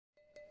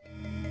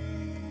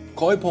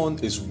Koi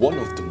pond is one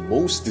of the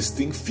most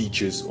distinct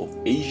features of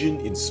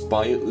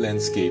Asian-inspired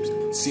landscapes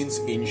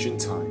since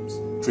ancient times.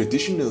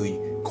 Traditionally,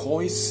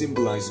 koi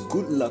symbolize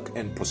good luck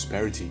and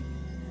prosperity.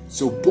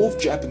 So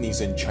both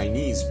Japanese and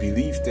Chinese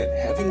believe that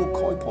having a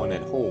koi pond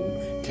at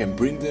home can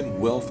bring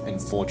them wealth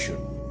and fortune.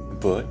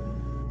 But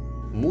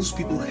most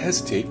people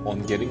hesitate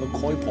on getting a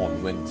koi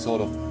pond when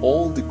thought of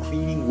all the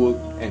cleaning work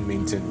and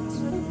maintenance.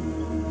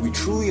 We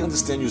truly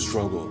understand your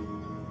struggle.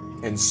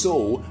 And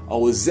so,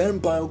 our Zen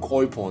Bio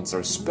Koi ponds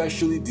are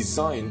specially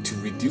designed to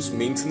reduce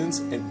maintenance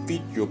and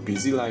fit your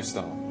busy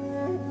lifestyle.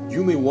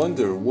 You may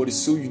wonder what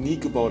is so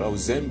unique about our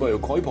Zen Bio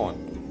Koi pond.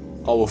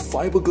 Our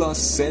fiberglass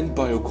Zen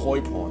Bio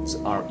Koi ponds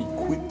are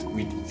equipped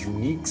with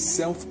unique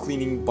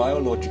self-cleaning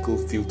biological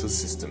filter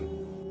system.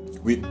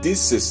 With this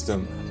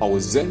system, our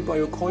Zen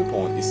Bio Koi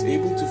pond is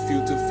able to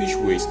filter fish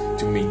waste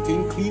to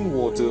maintain clean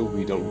water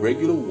without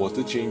regular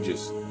water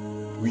changes.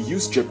 We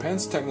use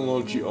Japan's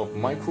technology of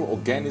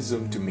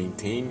microorganism to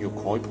maintain your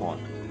koi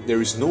pond.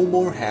 There is no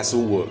more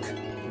hassle work.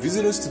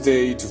 Visit us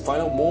today to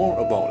find out more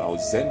about our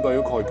Zen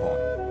Bio Koi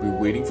pond. We're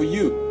waiting for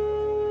you.